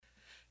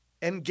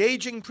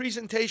engaging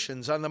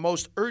presentations on the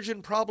most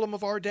urgent problem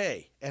of our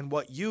day and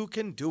what you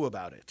can do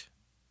about it.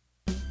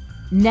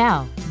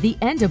 Now, the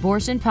End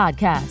Abortion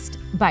Podcast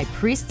by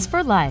Priests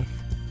for Life.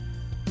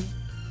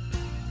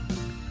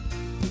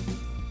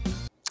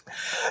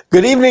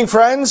 Good evening,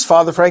 friends.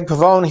 Father Frank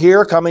Pavone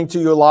here, coming to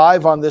you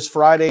live on this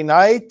Friday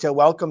night.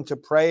 Welcome to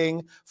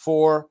Praying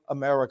for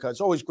America.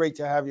 It's always great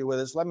to have you with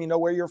us. Let me know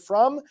where you're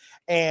from,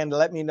 and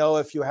let me know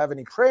if you have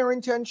any prayer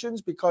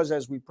intentions, because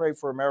as we pray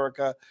for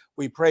America,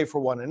 we pray for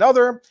one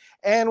another.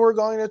 And we're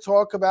going to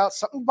talk about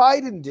something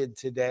Biden did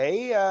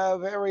today, a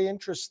very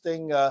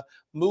interesting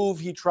move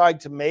he tried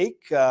to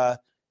make.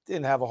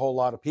 Didn't have a whole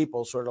lot of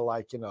people, sort of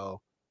like,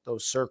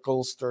 those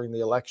circles during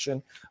the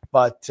election,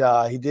 but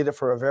he did it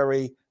for a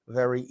very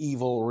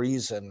evil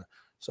reason.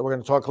 So we're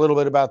going to talk a little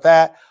bit about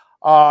that.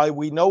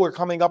 We know we're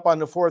coming up on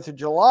the 4th of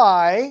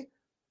July,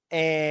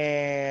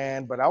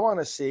 but I want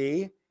to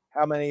see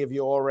how many of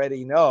you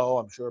already know,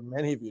 I'm sure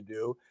many of you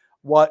do,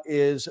 what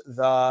is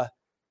the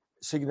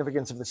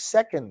significance of the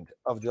 2nd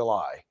of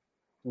July,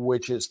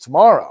 which is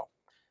tomorrow.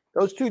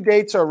 Those two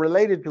dates are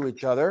related to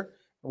each other.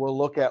 We'll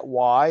look at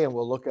why, and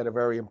we'll look at a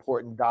very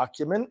important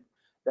document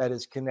that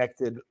is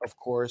connected, of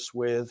course,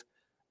 with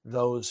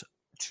those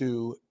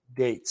two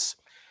dates.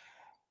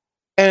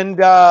 And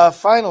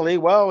finally,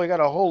 we got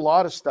a whole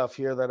lot of stuff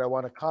here that I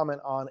want to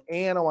comment on,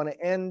 and I want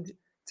to end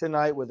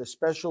tonight with a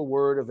special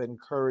word of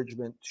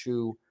encouragement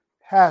to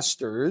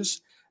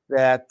pastors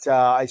that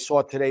I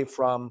saw today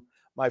from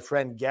my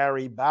friend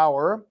Gary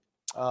Bauer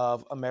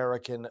of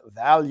American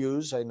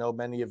Values. I know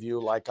many of you,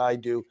 like I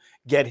do,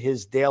 get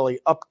his daily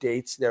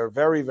updates. They're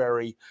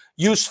very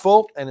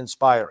useful and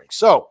inspiring.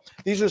 So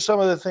these are some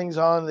of the things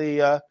on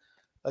the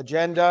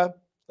agenda.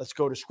 Let's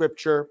go to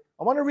Scripture.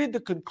 I want to read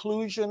the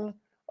conclusion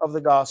of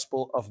the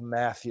Gospel of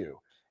Matthew.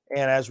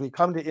 And as we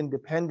come to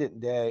Independence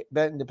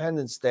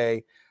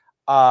Day,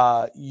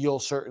 you'll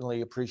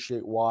certainly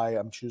appreciate why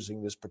I'm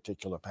choosing this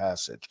particular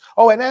passage.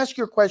 Oh, and ask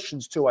your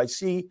questions too. I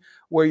see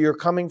where you're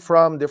coming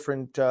from,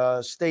 different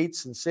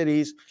states and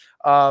cities.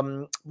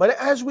 But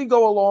as we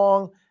go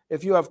along,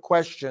 if you have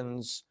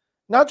questions,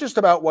 not just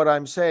about what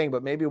I'm saying,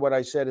 but maybe what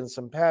I said in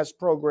some past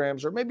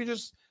programs, or maybe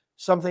just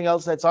something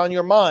else that's on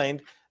your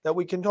mind that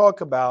we can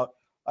talk about,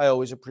 I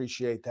always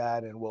appreciate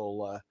that, and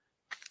we'll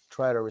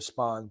try to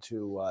respond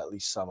to at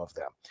least some of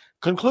them.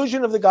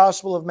 Conclusion of the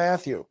Gospel of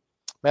Matthew.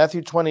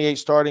 Matthew 28,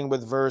 starting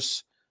with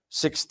verse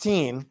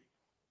 16.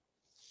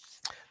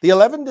 The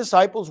 11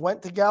 disciples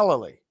went to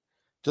Galilee,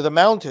 to the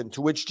mountain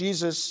to which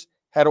Jesus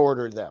had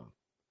ordered them.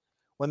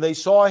 When they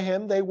saw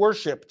him, they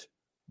worshipped,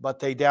 but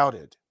they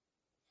doubted.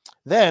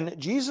 Then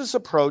Jesus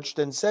approached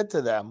and said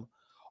to them,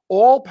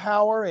 "All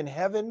power in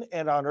heaven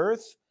and on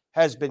earth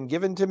has been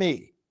given to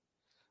me.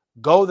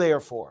 Go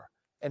therefore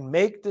and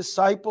make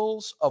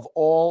disciples of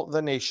all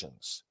the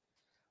nations,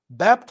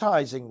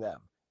 baptizing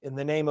them in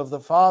the name of the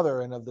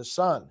Father and of the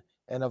Son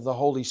and of the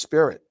Holy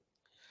Spirit,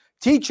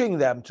 teaching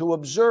them to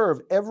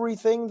observe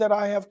everything that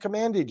I have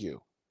commanded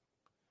you.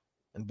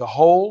 And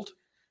behold,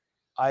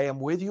 I am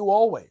with you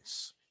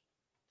always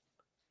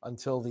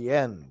until the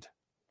end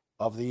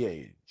of the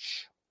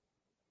age."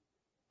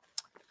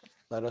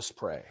 Let us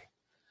pray.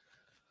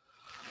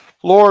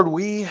 Lord,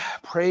 we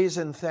praise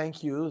and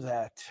thank you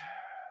that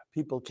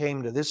people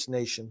came to this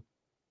nation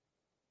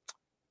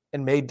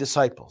and made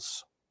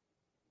disciples,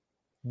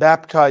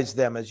 baptized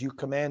them as you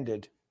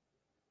commanded,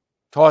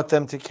 taught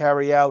them to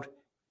carry out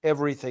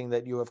everything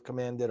that you have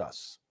commanded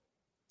us.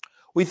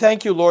 We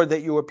thank you, Lord,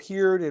 that you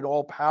appeared in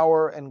all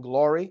power and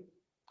glory,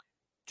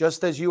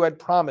 just as you had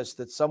promised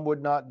that some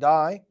would not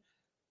die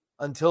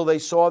until they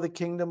saw the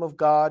kingdom of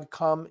God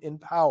come in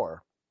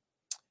power.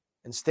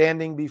 And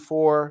standing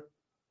before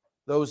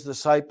those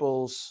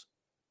disciples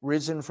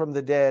risen from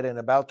the dead and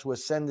about to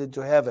ascend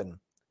into heaven,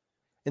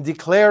 and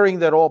declaring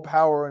that all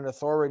power and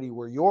authority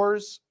were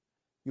yours,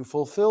 you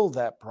fulfilled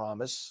that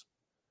promise.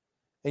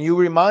 And you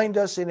remind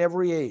us in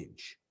every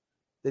age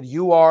that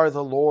you are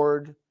the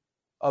Lord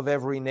of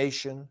every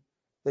nation,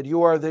 that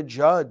you are the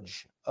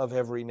judge of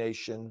every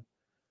nation,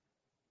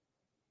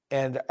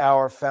 and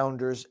our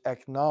founders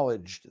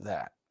acknowledged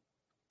that.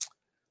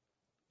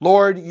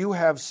 Lord, you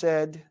have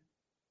said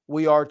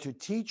we are to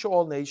teach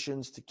all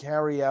nations to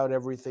carry out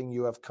everything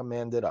you have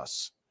commanded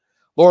us.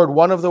 Lord,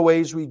 one of the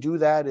ways we do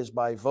that is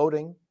by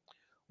voting.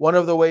 One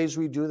of the ways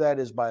we do that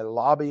is by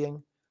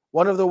lobbying.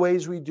 One of the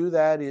ways we do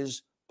that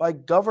is by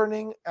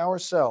governing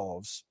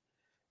ourselves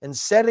and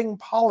setting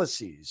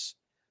policies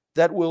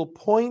that will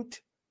point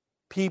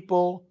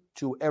people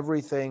to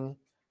everything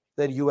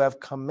that you have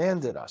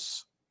commanded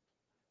us: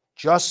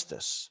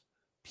 justice,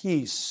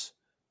 peace,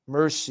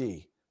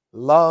 mercy,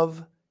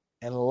 love,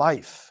 and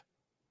life.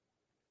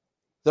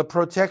 The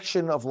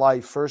protection of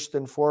life, first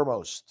and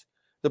foremost.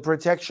 The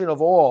protection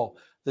of all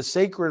the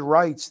sacred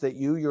rights that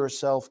you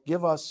yourself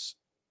give us.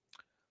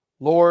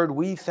 Lord,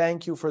 we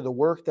thank you for the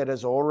work that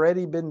has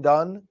already been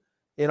done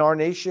in our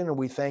nation, and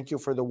we thank you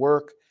for the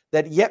work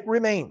that yet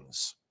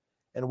remains.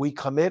 And we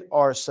commit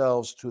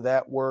ourselves to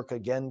that work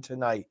again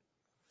tonight,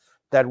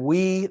 that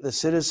we, the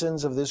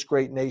citizens of this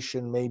great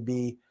nation, may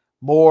be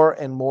more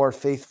and more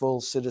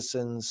faithful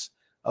citizens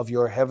of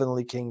your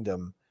heavenly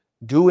kingdom,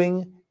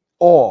 doing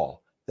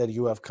all that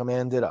you have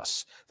commanded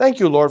us. Thank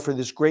you, Lord, for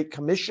this great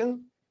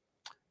commission.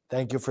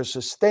 Thank you for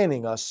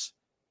sustaining us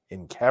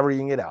in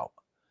carrying it out.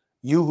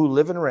 You who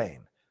live and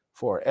reign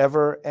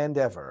forever and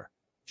ever,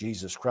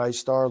 Jesus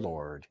Christ our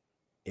Lord.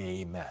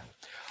 Amen.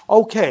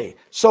 Okay,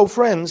 so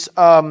friends,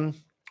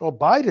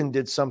 Biden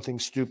did something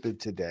stupid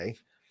today,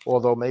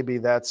 although maybe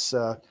that's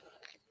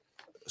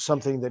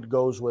something that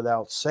goes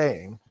without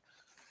saying.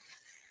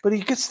 But he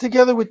gets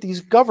together with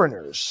these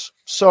governors.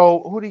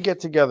 So who did he get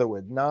together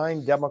with?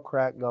 9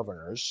 Democrat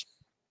governors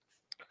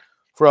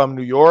from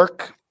New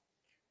York,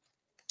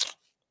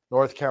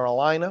 North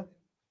Carolina,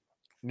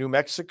 New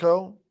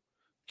Mexico,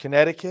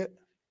 Connecticut,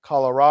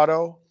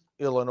 Colorado,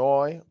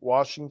 Illinois,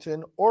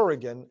 Washington,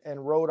 Oregon,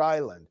 and Rhode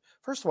Island.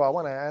 First of all, I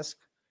want to ask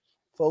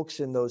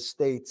folks in those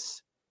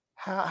states,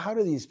 how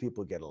do these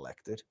people get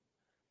elected?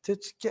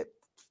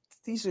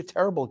 These are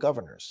terrible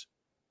governors.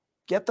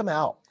 Get them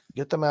out.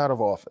 Get them out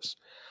of office.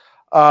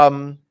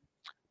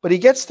 But he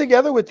gets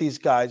together with these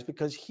guys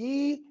because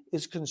he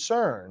is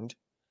concerned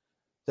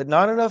that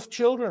not enough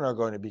children are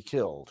going to be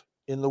killed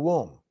in the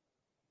womb.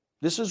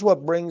 This is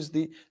what brings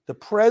the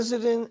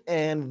president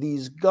and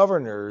these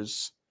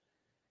governors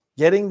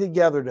getting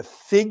together to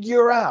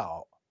figure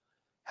out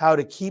how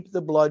to keep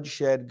the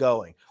bloodshed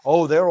going.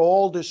 Oh, they're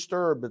all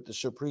disturbed that the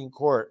Supreme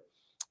Court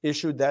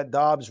issued that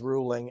Dobbs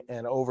ruling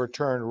and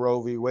overturned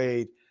Roe v.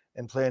 Wade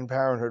and Planned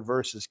Parenthood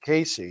versus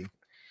Casey.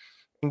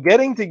 And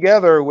getting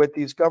together with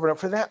these governors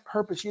for that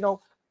purpose,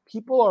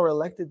 people are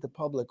elected to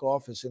public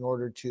office in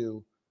order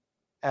to,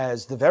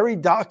 as the very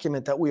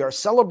document that we are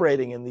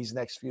celebrating in these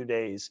next few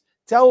days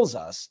tells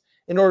us,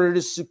 in order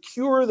to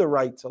secure the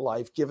right to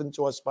life given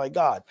to us by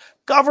God.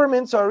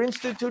 Governments are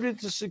instituted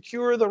to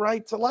secure the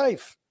right to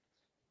life.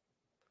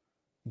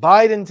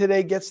 Biden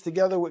today gets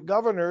together with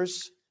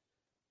governors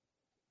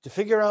to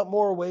figure out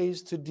more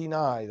ways to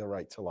deny the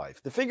right to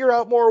life, to figure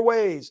out more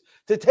ways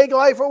to take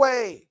life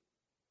away.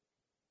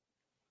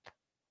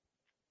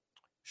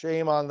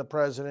 Shame on the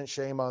president,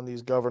 shame on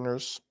these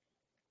governors.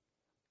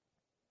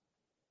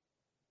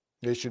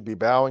 They should be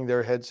bowing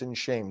their heads in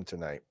shame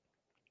tonight.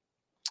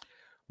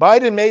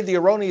 Biden made the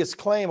erroneous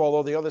claim,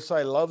 although the other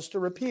side loves to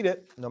repeat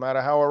it, no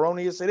matter how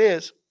erroneous it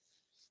is,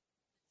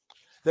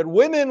 that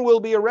women will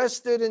be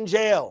arrested and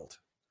jailed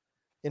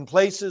in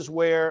places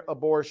where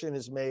abortion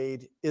is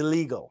made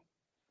illegal,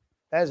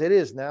 as it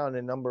is now in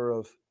a number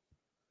of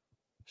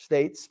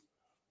states,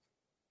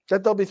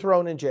 that they'll be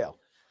thrown in jail.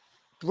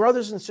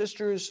 Brothers and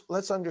sisters,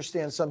 let's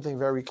understand something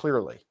very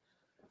clearly.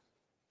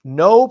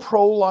 No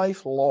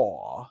pro-life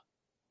law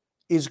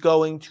is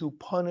going to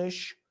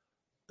punish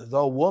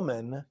the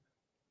woman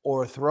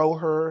or throw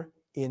her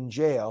in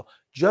jail,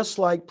 just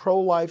like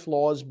pro-life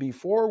laws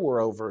before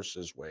Roe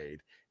versus Wade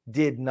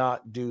did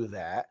not do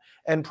that.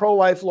 And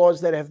pro-life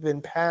laws that have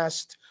been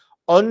passed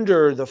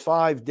under the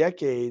 5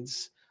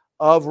 decades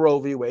of Roe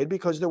v. Wade,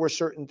 because there were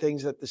certain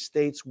things that the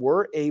states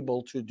were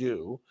able to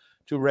do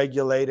to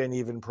regulate and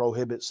even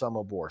prohibit some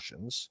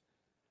abortions.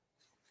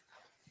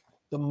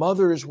 The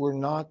mothers were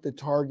not the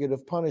target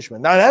of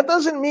punishment. Now, that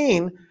doesn't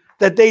mean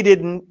that they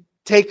didn't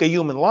take a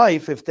human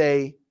life if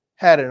they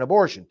had an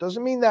abortion.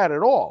 Doesn't mean that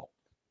at all.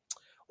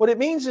 What it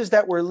means is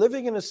that we're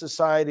living in a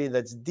society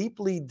that's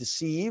deeply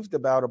deceived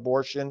about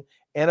abortion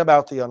and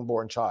about the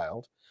unborn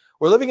child.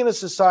 We're living in a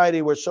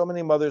society where so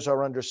many mothers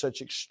are under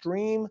such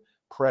extreme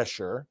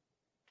pressure,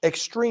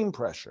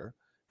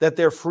 that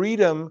their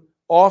freedom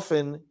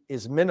often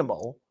is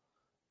minimal.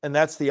 And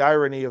that's the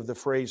irony of the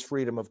phrase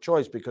freedom of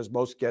choice, because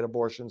most get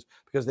abortions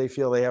because they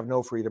feel they have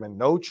no freedom and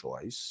no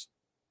choice.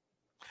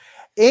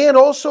 And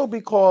also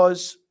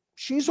because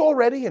she's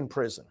already in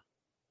prison.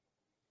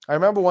 I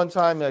remember one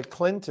time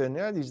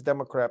Clinton, these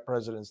Democrat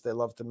presidents, they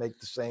love to make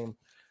the same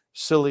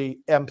silly,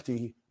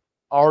 empty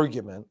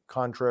argument,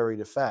 contrary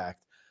to fact.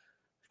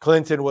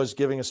 Clinton was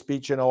giving a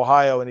speech in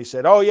Ohio and he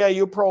said, oh yeah,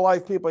 you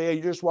pro-life people,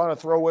 you just want to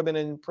throw women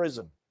in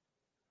prison.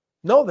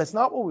 No, that's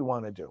not what we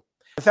want to do.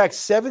 In fact,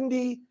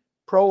 70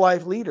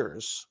 pro-life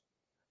leaders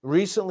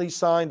recently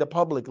signed a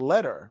public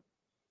letter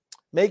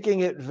making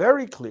it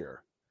very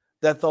clear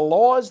that the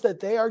laws that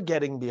they are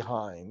getting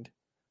behind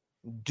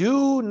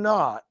do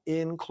not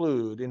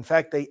include, in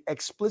fact, they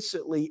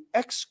explicitly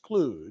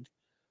exclude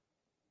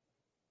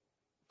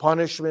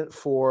punishment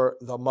for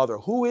the mother.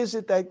 Who is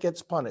it that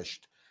gets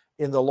punished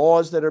in the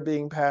laws that are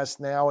being passed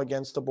now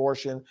against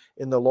abortion,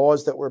 in the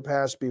laws that were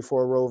passed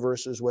before Roe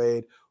versus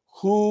Wade?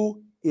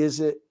 Who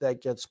is it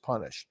that gets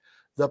punished?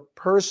 The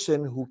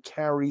person who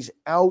carries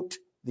out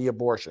the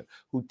abortion,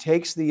 who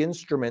takes the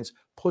instruments,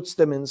 puts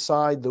them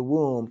inside the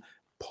womb,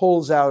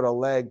 pulls out a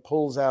leg,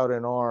 pulls out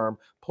an arm,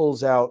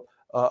 pulls out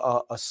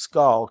a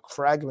skull,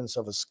 fragments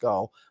of a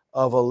skull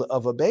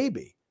of a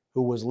baby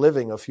who was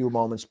living a few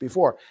moments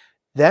before.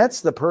 That's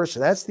the person,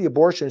 that's the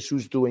abortionist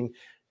who's doing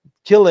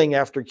killing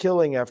after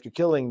killing after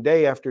killing,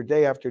 day after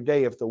day after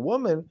day. If the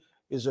woman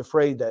is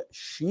afraid that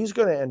she's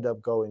going to end up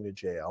going to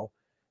jail,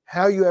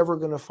 how are you ever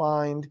going to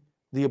find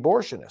the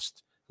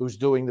abortionist who's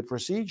doing the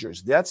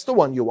procedures? That's the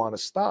one you want to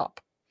stop.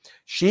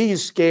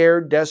 She's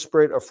scared,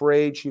 desperate,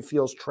 afraid. She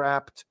feels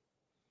trapped.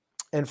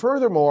 And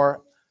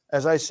furthermore,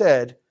 as I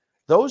said,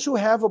 those who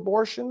have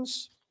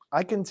abortions,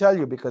 I can tell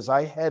you because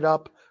I head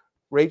up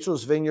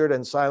Rachel's Vineyard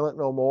and Silent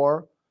No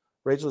More.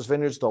 Rachel's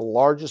Vineyard is the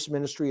largest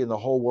ministry in the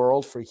whole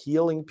world for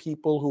healing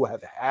people who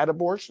have had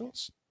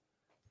abortions.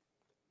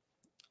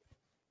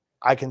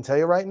 I can tell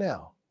you right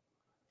now,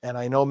 and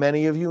I know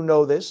many of you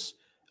know this,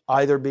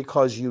 either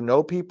because you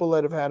know people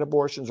that have had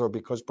abortions or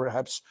because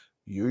perhaps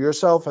you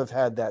yourself have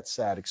had that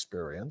sad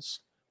experience,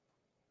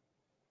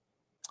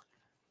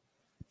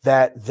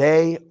 that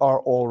they are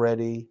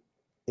already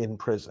in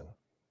prison.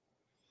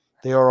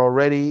 They are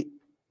already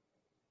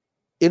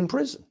in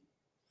prison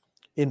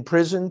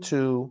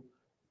to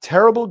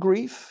terrible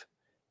grief,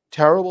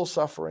 terrible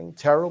suffering,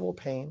 terrible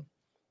pain.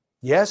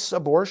 Yes,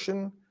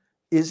 abortion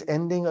is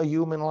ending a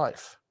human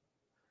life.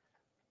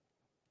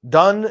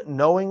 Done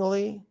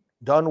knowingly,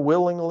 done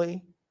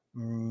willingly,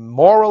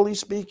 morally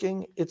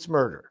speaking, it's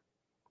murder.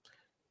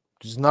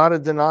 There's not a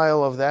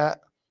denial of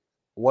that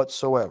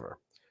whatsoever.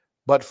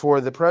 But for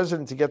the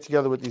president to get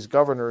together with these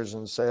governors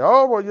and say,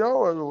 oh,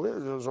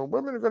 well, so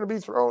women are going to be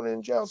thrown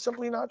in jail,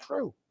 simply not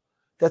true.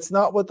 That's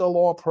not what the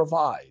law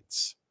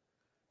provides.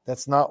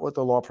 That's not what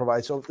the law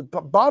provides. So the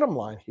bottom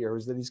line here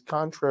is that he's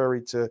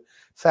contrary to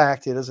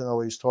fact. He doesn't know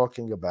what he's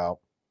talking about.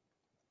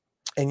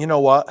 And you know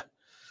what?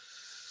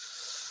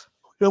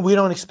 We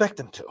don't expect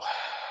him to.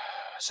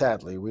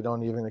 Sadly, we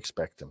don't even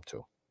expect him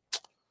to.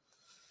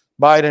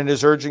 Biden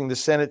is urging the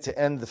Senate to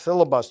end the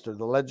filibuster,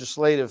 the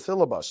legislative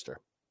filibuster.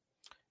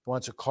 He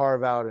wants to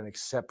carve out an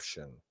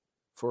exception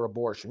for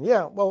abortion.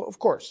 Yeah, well, of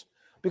course,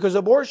 because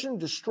abortion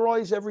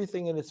destroys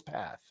everything in its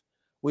path.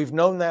 We've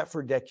known that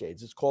for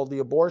decades. It's called the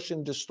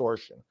abortion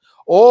distortion.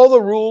 All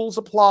the rules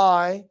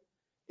apply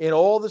in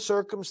all the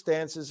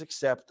circumstances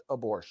except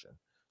abortion.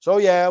 So,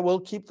 yeah,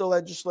 we'll keep the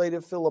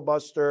legislative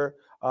filibuster.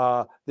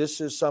 This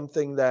is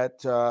something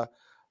that,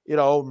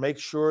 make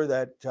sure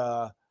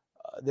that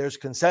there's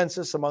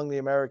consensus among the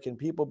American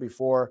people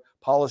before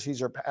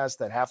policies are passed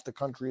that half the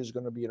country is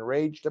going to be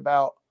enraged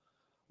about.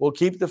 We'll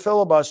keep the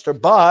filibuster,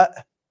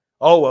 but,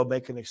 we'll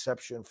make an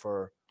exception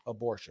for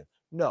abortion.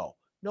 No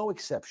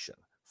exception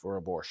for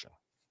abortion.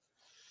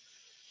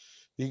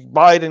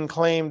 Biden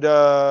claimed,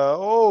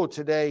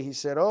 today he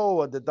said,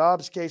 the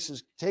Dobbs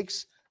case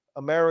takes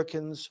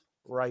Americans'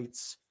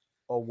 rights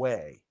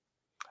away.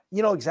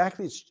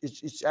 Exactly,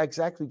 it's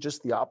exactly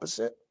just the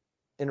opposite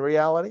in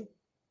reality.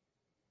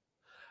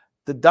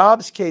 The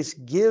Dobbs case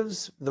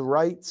gives the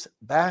rights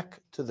back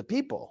to the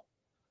people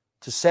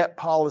to set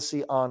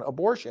policy on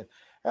abortion.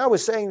 And I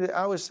was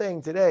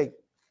saying today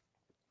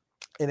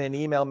in an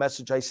email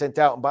message I sent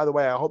out, and by the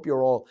way, I hope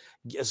you're all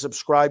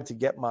subscribed to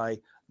get my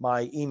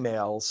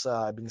emails.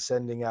 I've been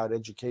sending out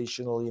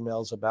educational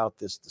emails about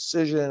this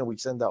decision. We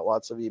send out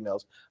lots of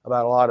emails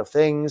about a lot of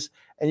things,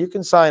 and you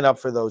can sign up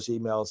for those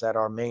emails at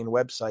our main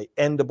website,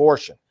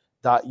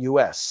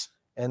 endabortion.us.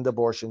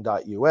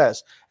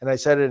 endabortion.us. And I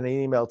said in an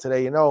email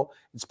today,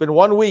 it's been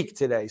 1 week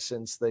today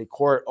since the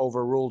court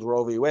overruled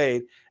Roe v.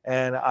 Wade,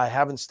 and I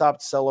haven't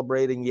stopped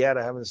celebrating yet.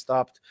 I haven't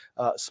stopped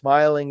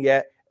smiling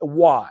yet.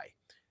 Why?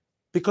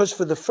 Because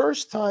for the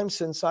first time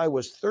since I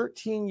was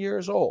 13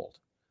 years old,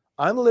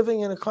 I'm living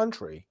in a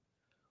country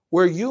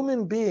where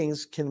human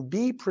beings can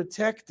be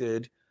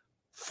protected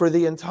for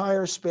the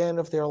entire span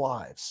of their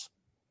lives.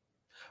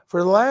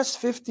 For the last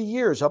 50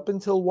 years, up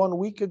until 1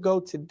 week ago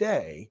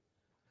today,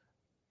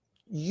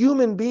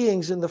 human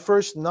beings in the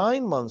first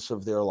 9 months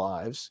of their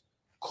lives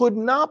could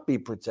not be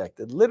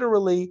protected,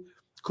 literally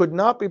could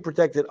not be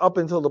protected up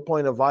until the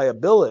point of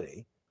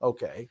viability.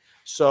 Okay,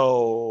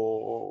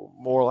 so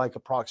more like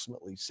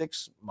approximately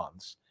 6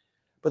 months.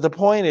 But the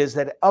point is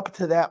that up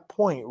to that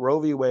point, Roe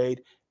v.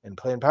 Wade and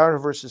Planned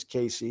Parenthood versus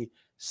Casey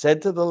said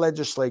to the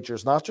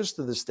legislatures, not just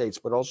to the states,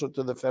 but also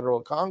to the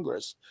federal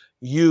Congress,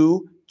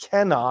 you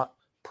cannot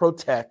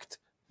protect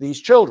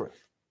these children.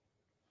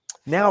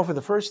 Now, for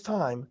the first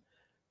time,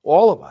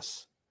 all of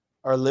us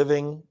are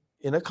living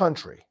in a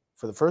country,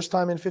 for the first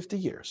time in 50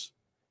 years,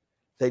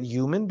 that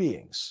human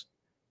beings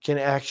can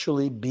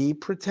actually be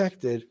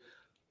protected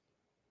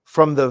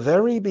from the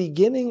very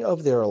beginning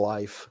of their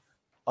life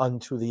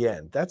unto the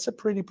end. That's a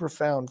pretty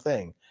profound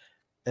thing.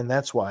 And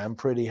that's why I'm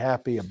pretty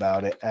happy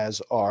about it,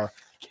 as are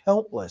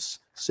countless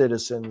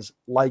citizens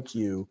like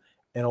you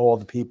and all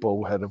the people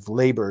who have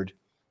labored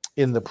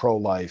in the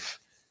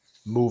pro-life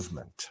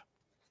movement.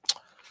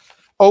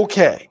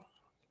 Okay.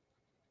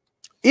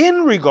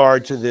 In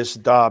regard to this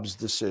Dobbs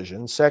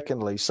decision,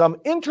 secondly, some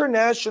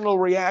international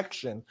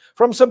reaction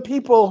from some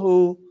people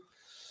who,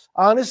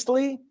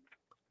 honestly,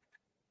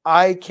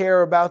 I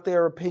care about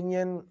their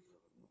opinion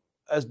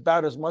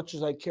about as much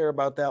as I care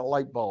about that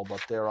light bulb up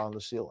there on the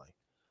ceiling.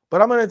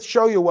 But I'm going to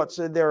show you what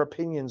their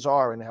opinions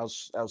are and how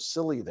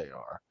silly they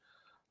are.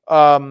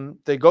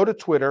 They go to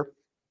Twitter,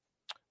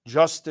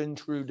 Justin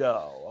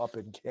Trudeau up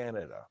in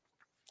Canada.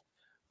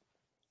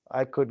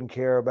 I couldn't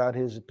care about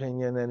his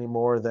opinion any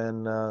more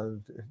than,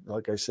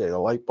 like I say, the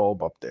light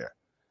bulb up there.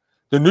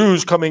 The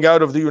news coming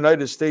out of the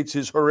United States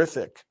is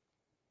horrific.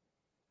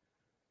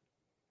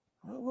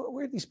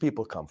 Where do these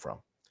people come from?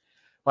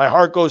 My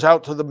heart goes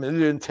out to the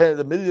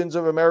millions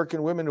of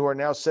American women who are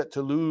now set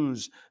to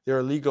lose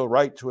their legal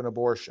right to an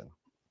abortion.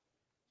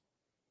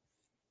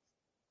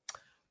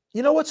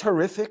 You know what's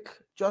horrific,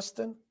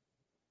 Justin?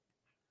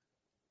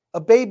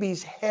 A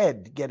baby's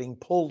head getting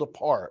pulled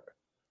apart,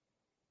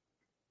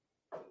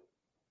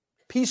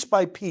 piece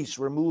by piece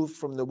removed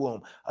from the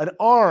womb, an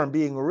arm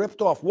being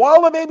ripped off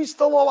while the baby's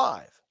still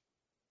alive.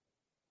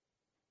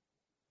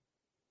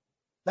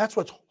 That's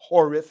what's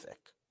horrific.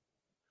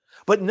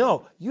 But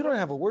no, you don't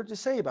have a word to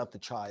say about the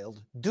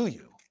child, do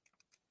you,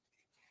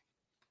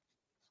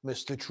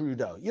 Mr.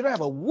 Trudeau? You don't have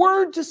a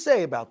word to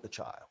say about the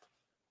child.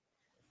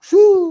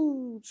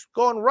 Whew, it's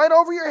going right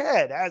over your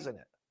head, hasn't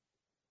it?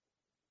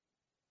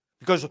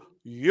 Because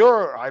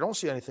I don't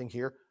see anything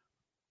here.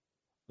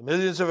 The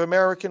millions of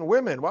American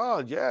women,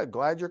 well, yeah,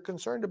 glad you're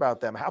concerned about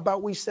them. How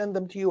about we send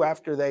them to you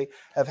after they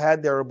have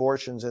had their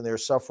abortions and they're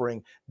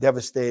suffering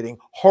devastating,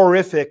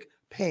 horrific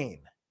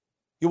pain?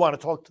 You want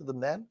to talk to them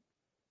then?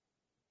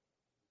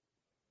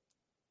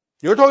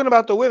 You're talking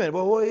about the women.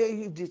 Well,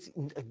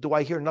 do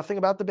I hear nothing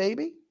about the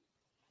baby?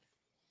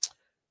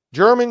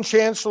 German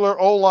Chancellor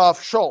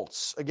Olaf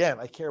Scholz. Again,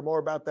 I care more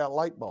about that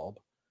light bulb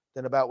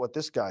than about what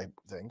this guy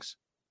thinks.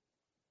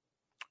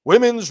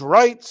 Women's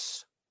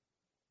rights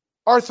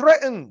are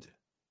threatened.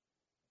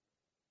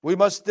 We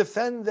must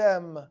defend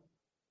them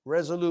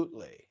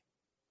resolutely.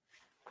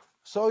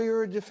 So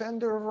you're a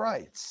defender of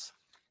rights.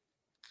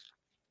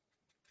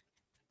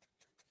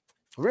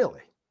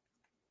 Really?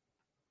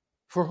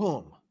 For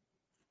whom?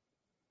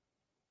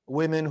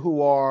 Women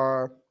who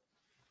are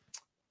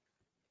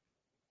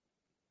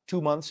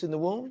 2 months in the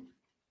womb,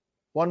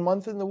 1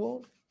 month in the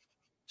womb,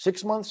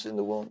 6 months in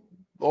the womb,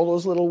 all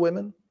those little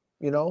women,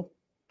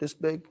 this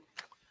big.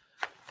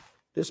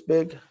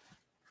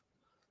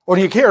 Or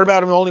do you care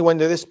about them only when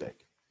they're this big?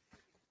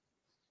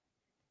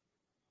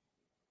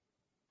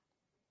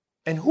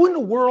 And who in the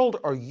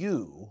world are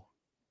you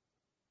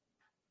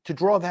to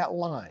draw that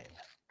line?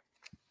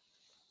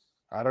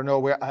 I don't know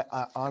where,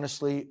 I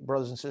honestly,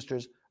 brothers and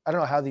sisters, I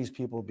don't know how these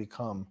people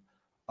become,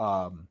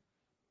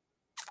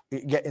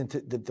 get into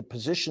the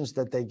positions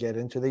that they get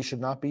into. They should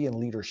not be in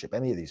leadership,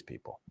 any of these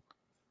people.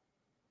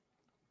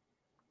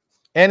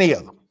 Any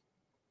of them.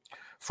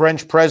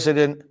 French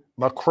President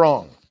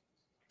Macron,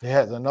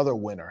 yeah, another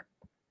winner.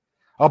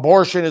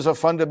 Abortion is a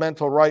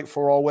fundamental right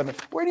for all women.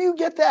 Where do you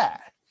get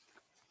that?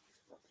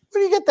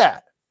 Where do you get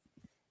that?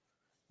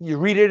 You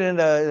read it in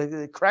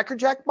a Cracker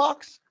Jack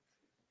box?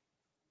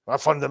 A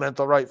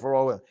fundamental right for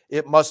all women.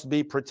 It must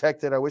be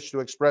protected. I wish to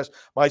express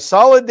my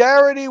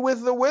solidarity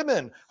with the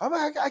women.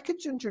 I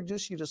could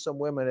introduce you to some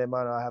women I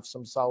might have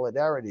some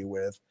solidarity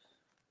with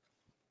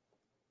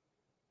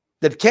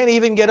that can't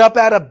even get up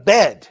out of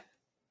bed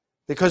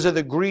because of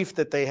the grief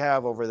that they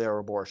have over their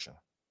abortion.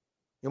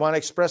 You want to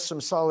express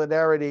some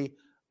solidarity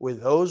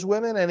with those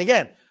women? And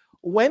again,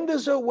 but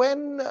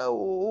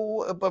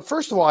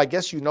first of all, I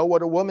guess you know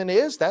what a woman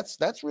is.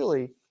 That's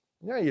really,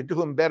 you're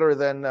doing better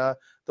than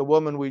the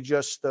woman we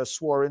just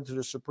swore into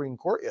the Supreme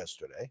Court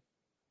yesterday.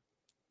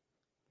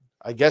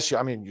 I guess,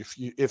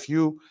 if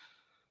you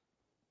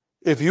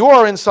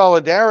are in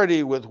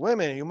solidarity with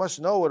women, you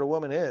must know what a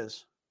woman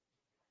is.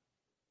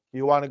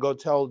 You want to go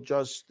tell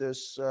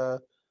Justice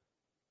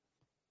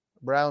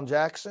Brown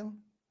Jackson?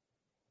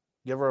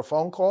 Give her a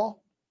phone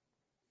call?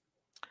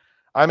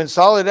 I'm in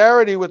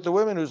solidarity with the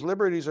women whose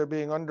liberties are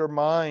being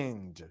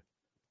undermined.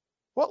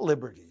 What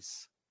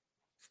liberties?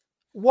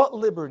 What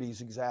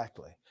liberties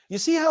exactly? You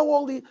see how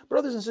all the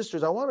brothers and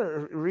sisters, I want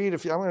to read a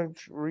few, I'm going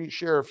to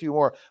share a few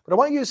more, but I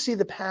want you to see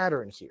the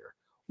pattern here.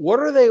 What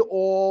are they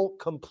all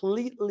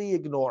completely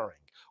ignoring?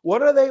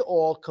 What are they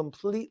all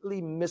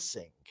completely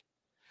missing?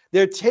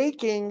 They're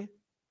taking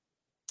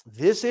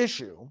this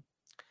issue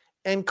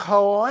and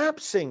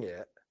collapsing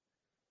it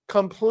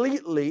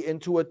completely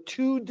into a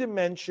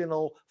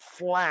two-dimensional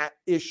flat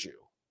issue.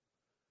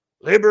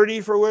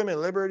 Liberty for women,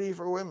 liberty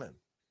for women.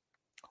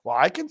 Well,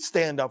 I can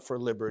stand up for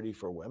liberty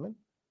for women,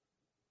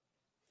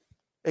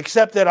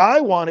 except that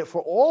I want it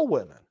for all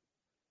women,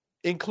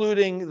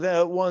 including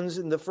the ones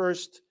in the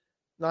first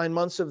 9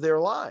 months of their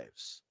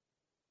lives.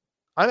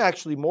 I'm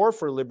actually more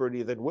for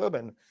liberty than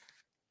women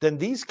than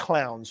these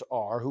clowns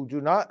are, who do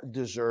not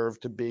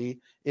deserve to be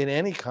in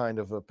any kind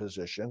of a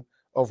position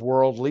of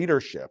world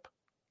leadership.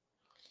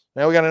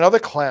 Now we got another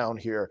clown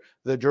here,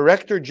 the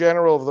Director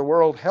General of the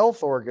World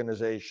Health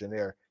Organization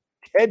there,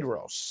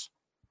 Tedros,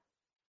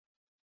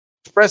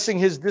 expressing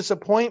his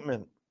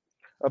disappointment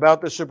about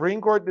the Supreme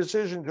Court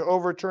decision to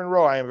overturn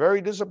Roe. I am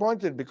very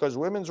disappointed because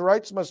women's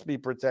rights must be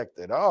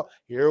protected. Oh,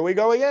 here we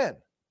go again.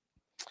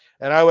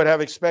 And I would have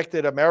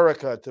expected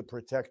America to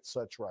protect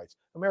such rights.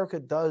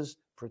 America does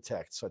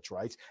protect such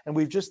rights, and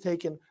we've just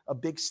taken a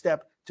big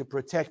step to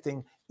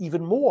protecting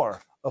even more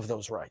of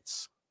those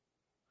rights.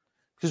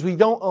 Because we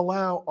don't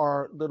allow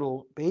our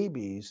little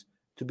babies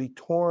to be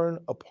torn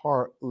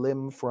apart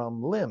limb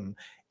from limb.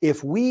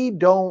 If we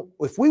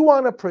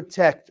want to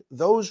protect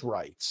those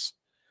rights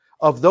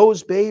of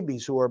those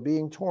babies who are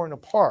being torn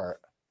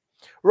apart,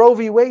 Roe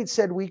v. Wade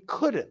said we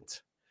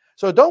couldn't.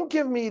 So don't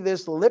give me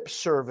this lip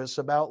service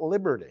about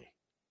liberty.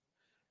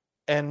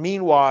 And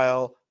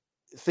meanwhile,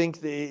 saying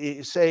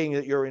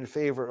that you're in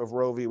favor of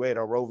Roe v. Wade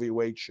or Roe v.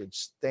 Wade should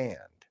stand.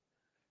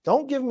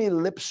 Don't give me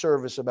lip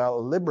service about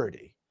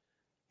liberty.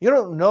 You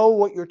don't know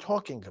what you're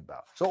talking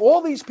about. So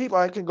all these people,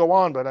 I can go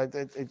on, but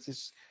it's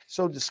just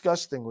so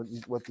disgusting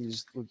what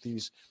these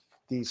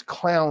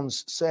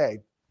clowns say.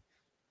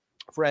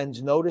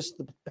 Friends, notice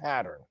the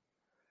pattern.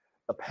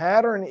 The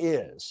pattern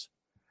is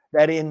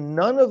that in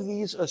none of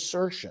these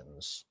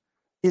assertions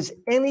is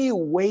any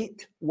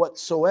weight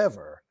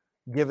whatsoever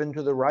given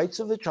to the rights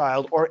of the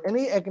child or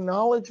any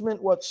acknowledgement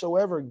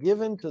whatsoever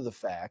given to the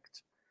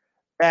fact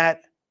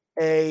that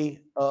that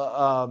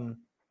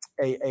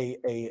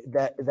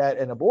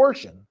an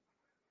abortion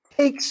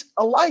takes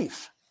a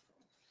life.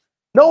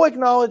 No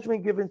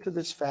acknowledgement given to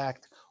this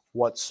fact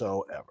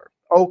whatsoever.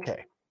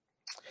 Okay.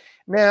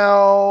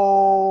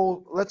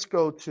 Now, let's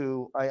go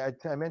to, I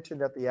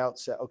mentioned at the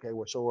outset, okay,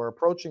 so we're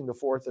approaching the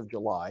 4th of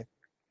July.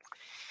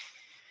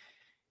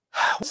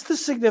 What's the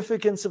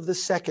significance of the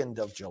 2nd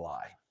of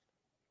July?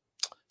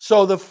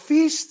 So the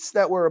feasts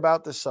that we're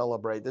about to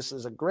celebrate, this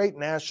is a great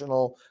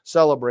national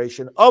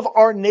celebration of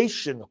our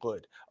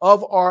nationhood,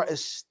 of our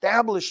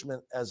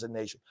establishment as a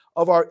nation,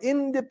 of our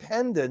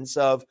independence,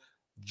 of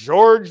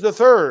George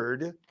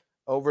III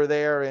over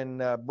there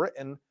in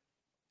Britain,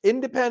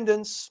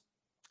 independence.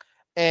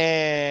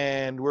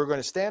 And we're going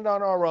to stand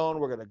on our own.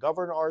 We're going to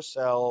govern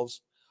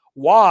ourselves.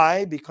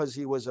 Why? Because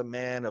he was a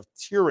man of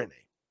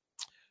tyranny.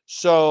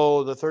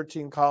 So the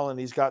 13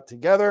 colonies got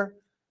together,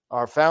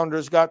 our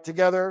founders got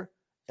together,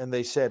 and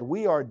they said,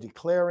 we are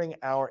declaring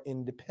our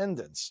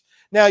independence.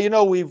 Now,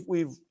 we've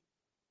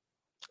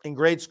in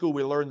grade school,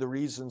 we learned the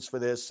reasons for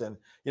this. And,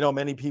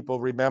 many people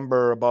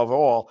remember, above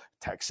all,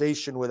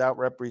 taxation without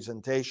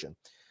representation.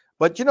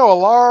 But, a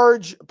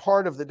large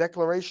part of the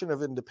Declaration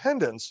of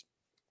Independence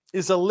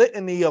is a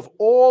litany of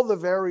all the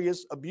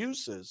various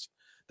abuses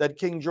that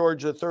King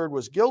George III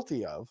was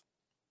guilty of.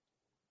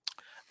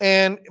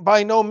 And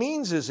by no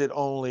means is it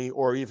only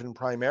or even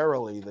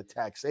primarily the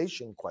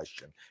taxation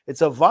question.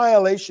 It's a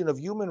violation of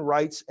human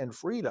rights and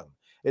freedom.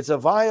 It's a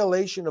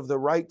violation of the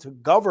right to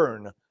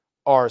govern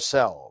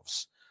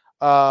ourselves.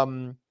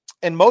 And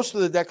most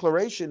of the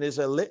Declaration is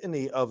a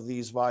litany of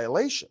these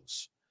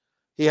violations.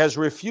 He has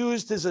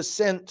refused his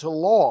assent to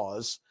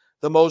laws,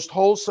 the most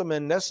wholesome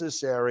and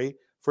necessary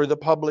for the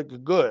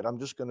public good. I'm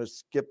just going to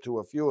skip to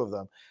a few of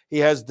them. He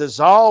has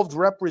dissolved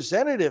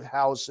representative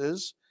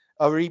houses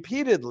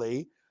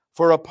repeatedly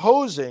for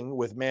opposing,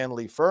 with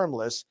manly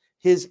firmness,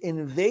 his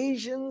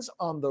invasions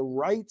on the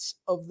rights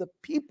of the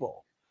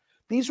people.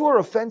 These were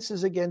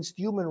offenses against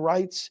human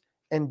rights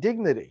and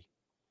dignity.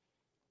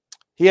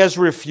 He has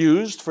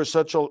refused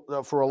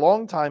for a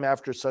long time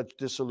after such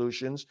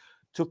dissolutions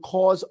to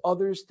cause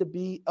others to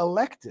be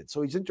elected.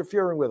 So he's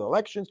interfering with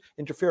elections,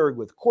 interfering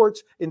with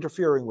courts,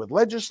 interfering with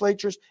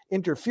legislatures,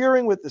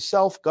 interfering with the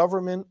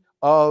self-government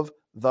of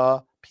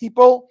the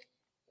people.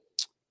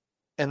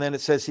 And then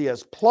it says he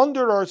has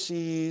plundered our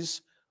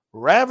seas,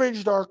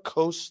 ravaged our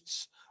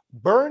coasts,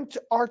 burnt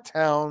our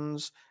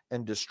towns,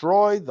 and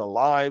destroyed the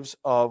lives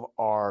of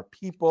our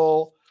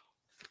people.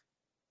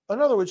 In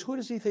other words, who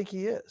does he think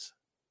he is?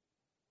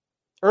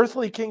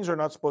 Earthly kings are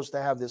not supposed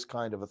to have this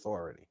kind of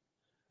authority.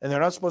 And they're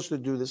not supposed to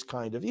do this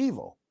kind of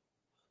evil.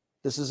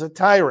 This is a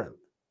tyrant.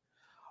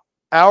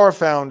 Our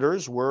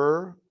founders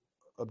were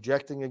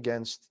objecting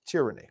against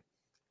tyranny.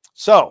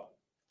 So,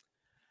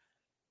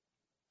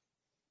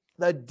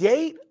 the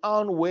date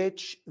on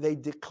which they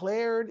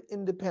declared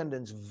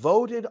independence,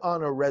 voted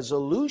on a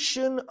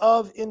resolution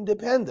of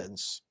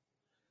independence,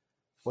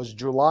 was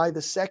July the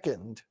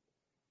 2nd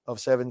of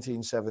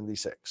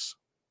 1776.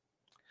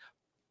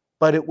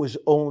 But it was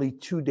only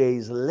 2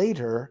 days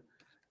later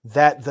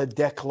that the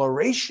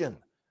declaration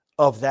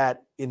of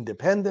that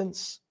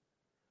independence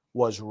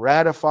was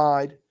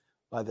ratified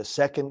by the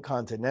Second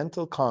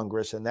Continental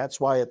Congress. And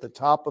that's why at the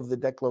top of the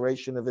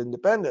Declaration of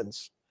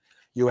Independence,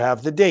 you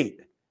have the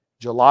date,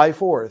 July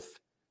 4th,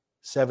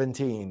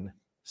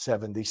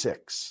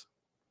 1776.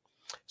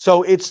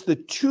 So it's the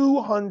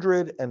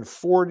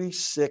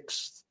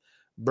 246th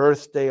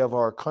birthday of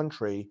our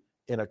country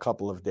in a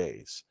couple of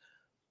days.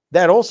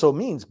 That also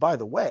means, by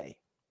the way,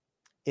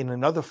 in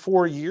another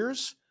 4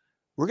 years,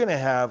 we're going to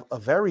have a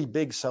very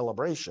big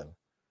celebration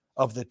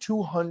of the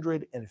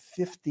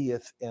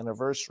 250th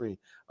anniversary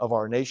of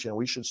our nation.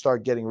 We should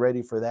start getting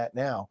ready for that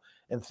now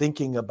and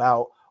thinking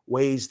about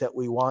ways that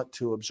we want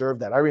to observe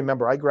that. I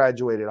remember I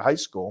graduated high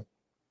school.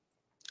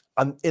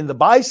 In the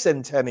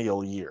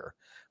bicentennial year,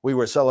 we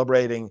were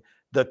celebrating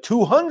the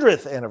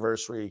 200th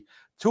anniversary,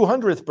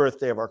 200th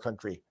birthday of our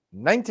country,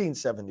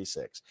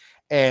 1976.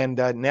 And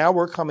now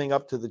we're coming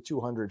up to the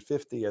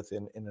 250th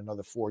in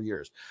another 4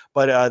 years.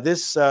 But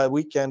this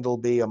weekend will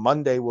be, a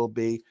Monday will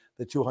be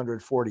the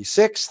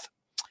 246th.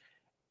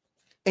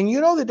 And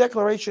the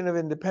Declaration of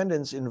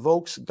Independence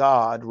invokes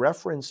God,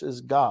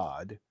 references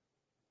God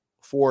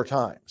 4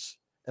 times.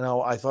 And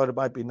I thought it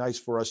might be nice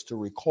for us to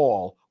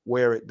recall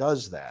where it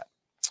does that.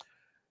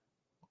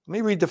 Let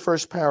me read the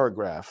first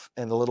paragraph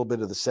and a little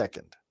bit of the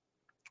second.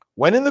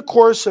 When in the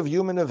course of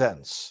human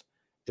events,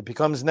 it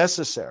becomes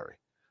necessary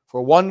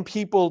for one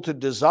people to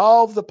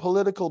dissolve the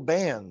political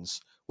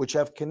bands which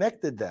have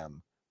connected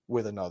them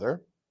with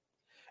another,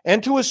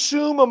 and to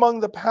assume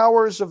among the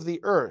powers of the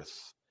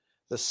earth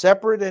the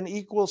separate and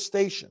equal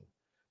station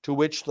to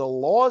which the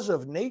laws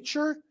of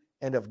nature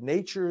and of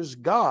nature's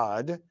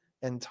God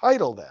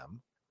entitle them,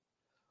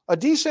 a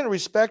decent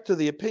respect to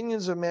the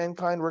opinions of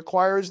mankind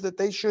requires that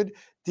they should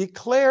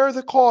declare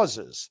the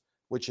causes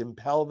which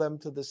impel them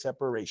to the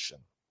separation.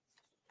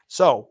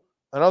 So,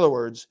 in other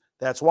words,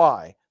 that's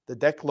why the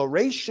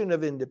Declaration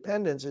of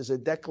Independence is a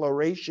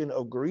declaration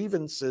of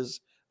grievances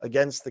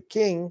against the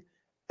king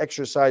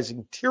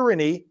exercising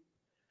tyranny,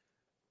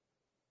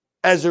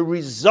 as a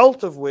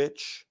result of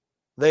which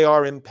they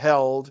are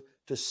impelled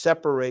to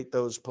separate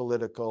those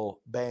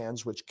political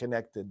bands which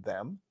connected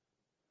them.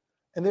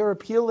 And they're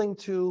appealing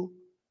to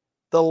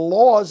the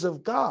laws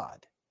of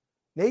God.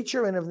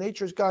 Nature and of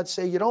nature's God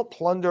say you don't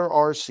plunder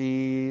our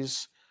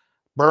seas,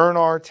 burn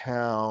our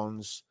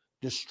towns,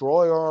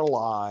 destroy our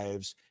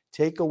lives,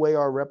 take away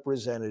our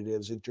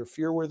representatives,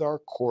 interfere with our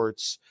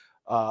courts,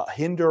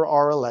 hinder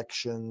our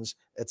elections,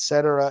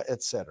 etc.,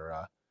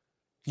 etc.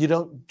 You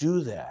don't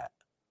do that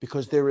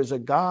because there is a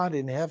God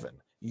in heaven.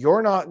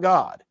 You're not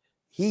God.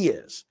 He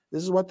is.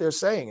 This is what they're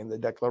saying in the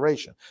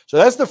Declaration. So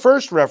that's the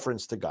first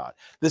reference to God.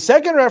 The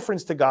second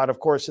reference to God, of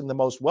course, in the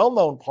most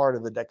well-known part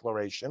of the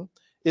Declaration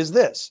is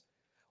this.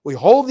 We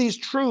hold these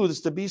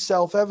truths to be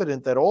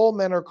self-evident that all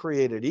men are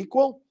created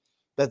equal,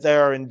 that they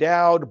are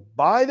endowed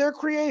by their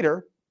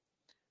Creator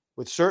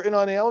with certain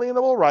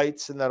unalienable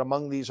rights, and that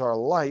among these are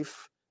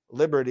life,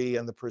 liberty,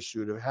 and the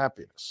pursuit of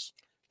happiness.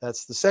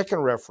 That's the second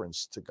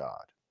reference to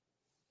God.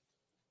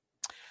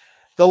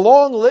 The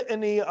long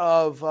litany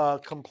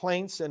of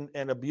complaints and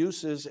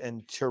abuses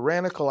and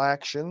tyrannical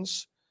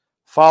actions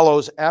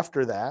follows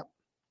after that.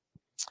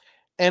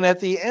 And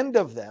at the end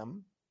of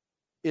them,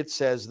 it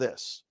says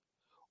this: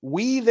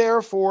 we,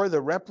 therefore,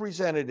 the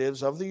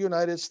representatives of the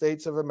United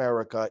States of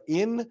America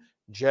in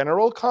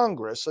General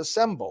Congress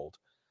assembled,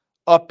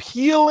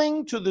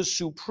 appealing to the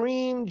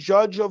Supreme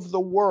Judge of the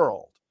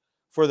world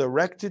for the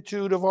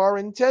rectitude of our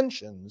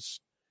intentions,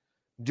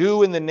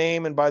 do in the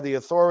name and by the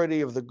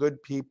authority of the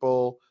good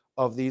people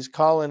of these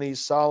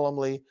colonies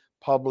solemnly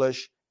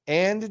publish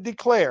and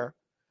declare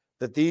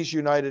that these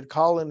united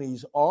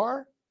colonies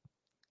are,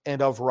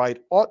 and of right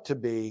ought to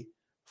be,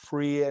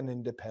 free and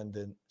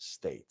independent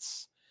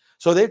states.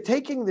 So they're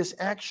taking this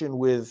action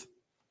with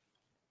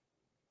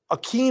a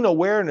keen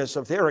awareness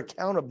of their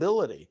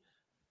accountability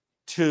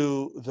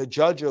to the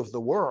judge of the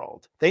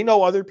world. They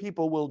know other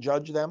people will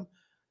judge them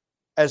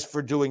as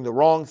for doing the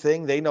wrong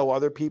thing. They know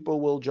other people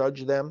will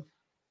judge them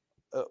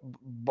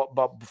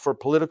but for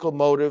political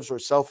motives or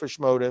selfish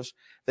motives.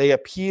 They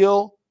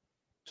appeal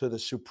to the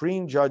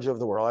supreme judge of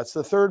the world. That's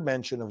the third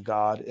mention of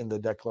God in the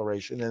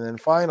Declaration. And then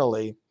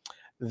finally,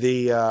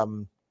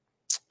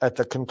 at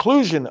the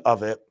conclusion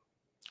of it,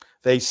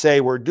 they say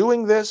we're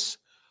doing this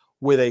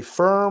with a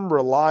firm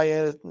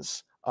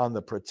reliance on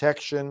the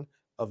protection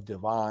of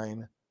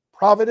divine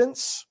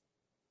providence.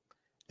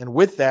 And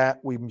with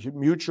that, we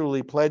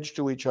mutually pledge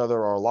to each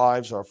other our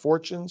lives, our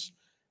fortunes,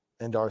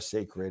 and our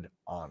sacred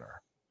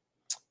honor.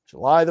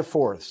 July the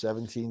 4th,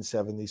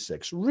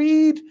 1776.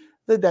 Read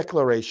the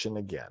Declaration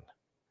again.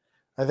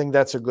 I think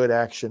that's a good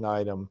action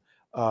item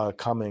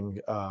coming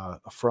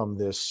from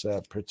this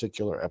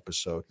particular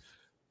episode.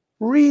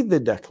 Read the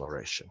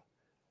Declaration.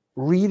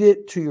 Read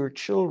it to your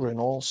children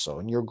also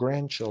and your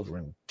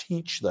grandchildren.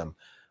 Teach them.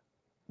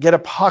 Get a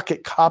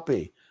pocket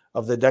copy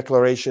of the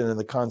Declaration and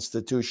the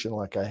Constitution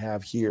like I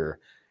have here.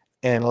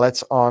 And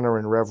let's honor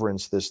and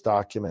reverence this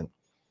document.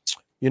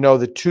 You know,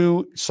 the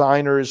two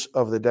signers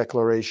of the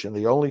Declaration,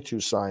 the only two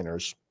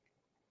signers,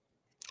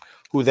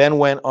 who then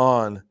went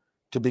on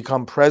to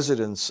become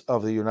presidents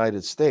of the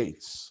United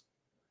States,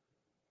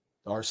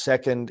 our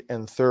second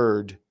and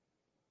third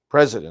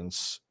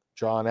presidents,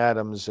 John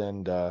Adams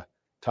and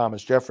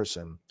Thomas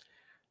Jefferson,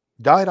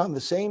 died on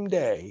the same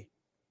day,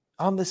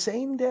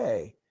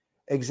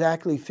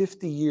 exactly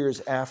 50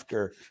 years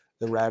after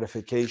the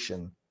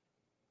ratification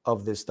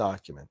of this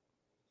document,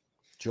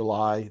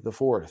 July the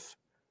 4th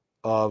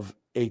of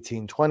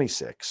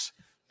 1826.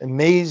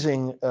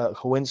 Amazing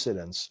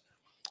coincidence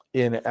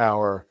in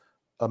our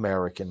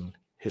American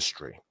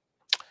history.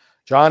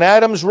 John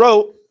Adams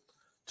wrote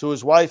to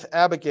his wife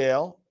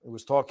Abigail. He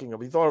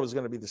thought it was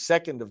going to be the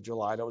 2nd of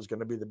July. That was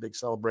going to be the big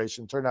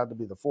celebration. Turned out to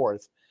be the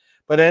 4th.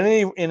 But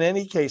in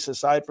any case,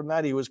 aside from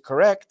that, he was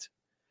correct,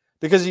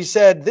 because he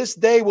said, this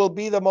day will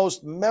be the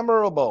most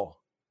memorable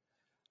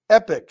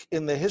epoch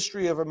in the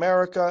history of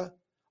America.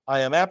 I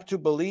am apt to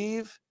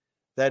believe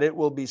that it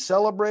will be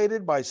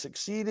celebrated by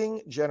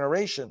succeeding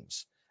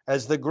generations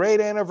as the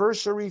great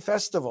anniversary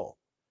festival.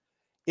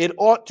 It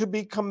ought to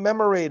be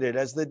commemorated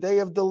as the day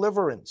of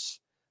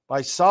deliverance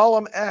by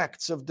solemn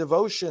acts of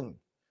devotion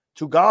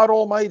to God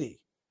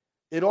Almighty.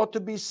 It ought to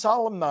be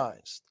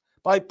solemnized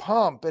by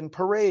pomp and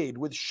parade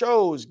with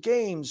shows,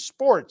 games,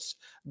 sports,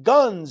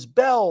 guns,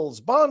 bells,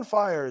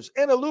 bonfires,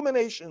 and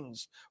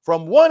illuminations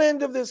from one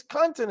end of this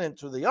continent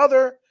to the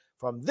other,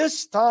 from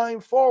this time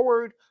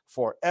forward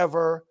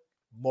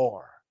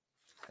forevermore.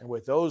 And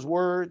with those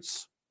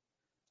words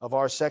of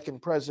our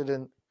second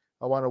president,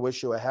 I want to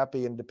wish you a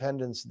happy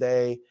Independence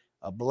Day,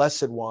 a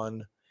blessed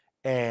one,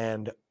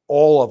 and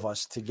all of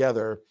us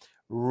together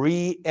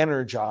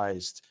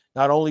re-energized,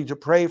 not only to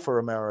pray for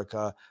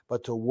America,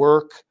 but to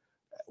work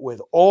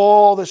with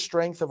all the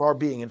strength of our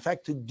being. In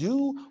fact, to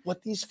do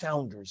what these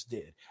founders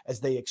did, as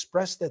they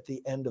expressed at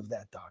the end of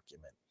that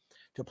document,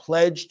 to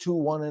pledge to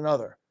one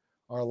another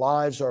our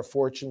lives, our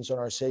fortunes, and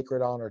our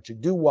sacred honor. To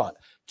do what?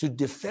 To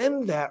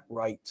defend that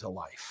right to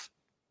life.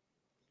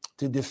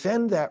 To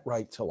defend that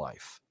right to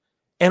life.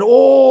 And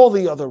all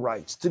the other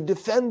rights. To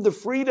defend the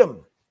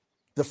freedom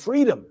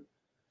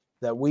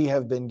that we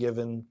have been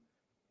given,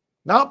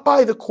 not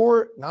by the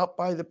court, not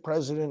by the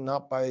president,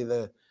 not by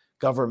the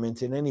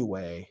government in any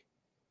way,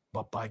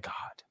 but by God.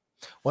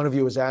 One of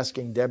you was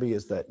asking, Debbie,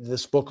 is that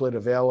this booklet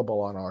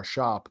available on our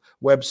shop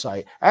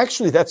website?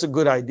 Actually, that's a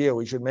good idea.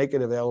 We should make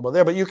it available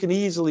there, but you can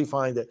easily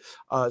find it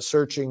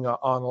searching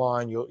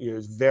online.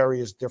 There's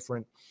various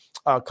different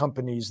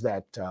companies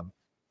that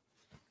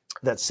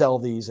sell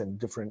these, and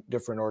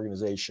different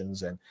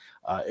organizations, and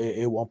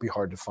it won't be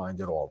hard to find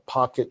it all.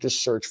 Pocket,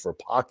 just search for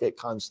Pocket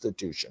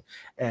Constitution,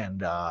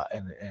 and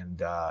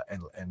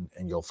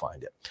you'll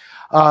find it.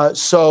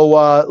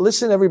 So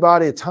listen,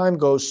 everybody, time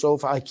goes so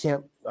fast.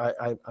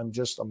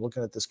 I'm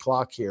looking at this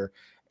clock here,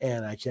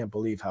 and I can't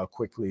believe how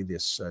quickly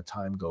this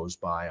time goes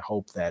by. I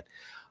hope that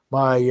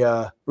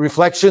my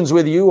reflections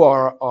with you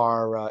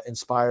are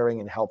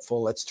inspiring and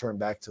helpful. Let's turn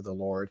back to the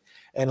Lord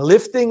and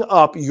lifting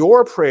up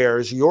your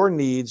prayers, your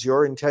needs,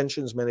 your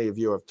intentions. Many of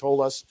you have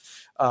told us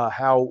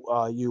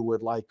how you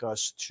would like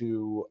us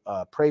to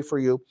pray for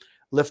you.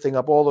 Lifting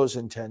up all those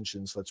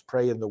intentions, let's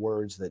pray in the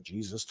words that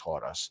Jesus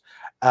taught us.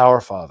 Our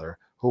Father,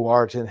 who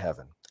art in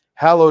heaven,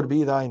 hallowed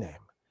be thy name.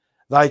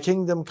 Thy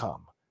kingdom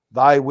come,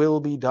 thy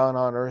will be done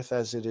on earth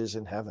as it is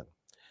in heaven.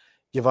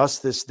 Give us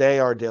this day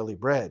our daily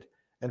bread,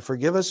 and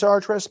forgive us our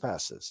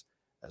trespasses,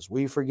 as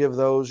we forgive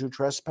those who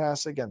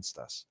trespass against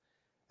us.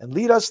 And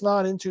lead us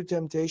not into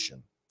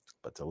temptation,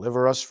 but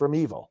deliver us from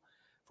evil.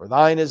 For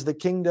thine is the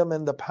kingdom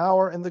and the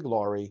power and the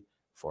glory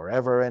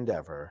forever and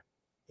ever.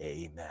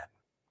 Amen.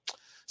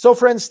 So,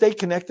 friends, stay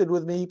connected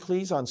with me,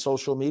 please, on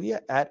social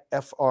media at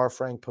Fr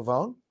Frank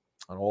Pavone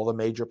on all the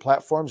major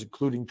platforms,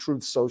 including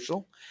Truth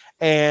Social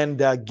and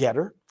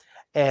Getter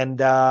and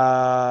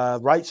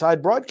Right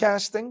Side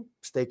Broadcasting.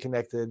 Stay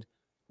connected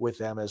with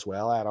them as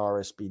well at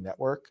RSB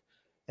Network.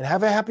 And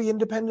have a happy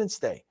Independence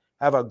Day.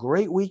 Have a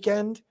great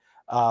weekend.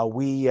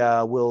 We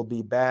will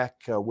be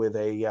back with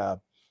a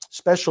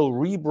special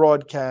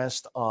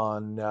rebroadcast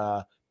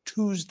on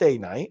Tuesday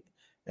night,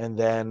 and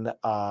then,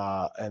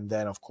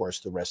 of course,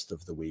 the rest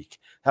of the week.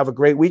 Have a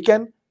great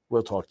weekend.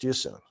 We'll talk to you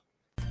soon.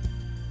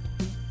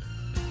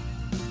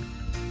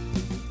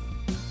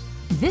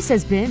 This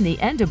has been the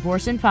End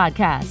Abortion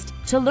Podcast.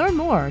 To learn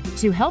more,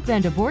 to help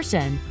end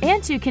abortion,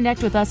 and to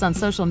connect with us on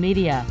social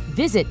media,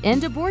 visit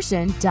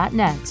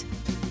endabortion.net.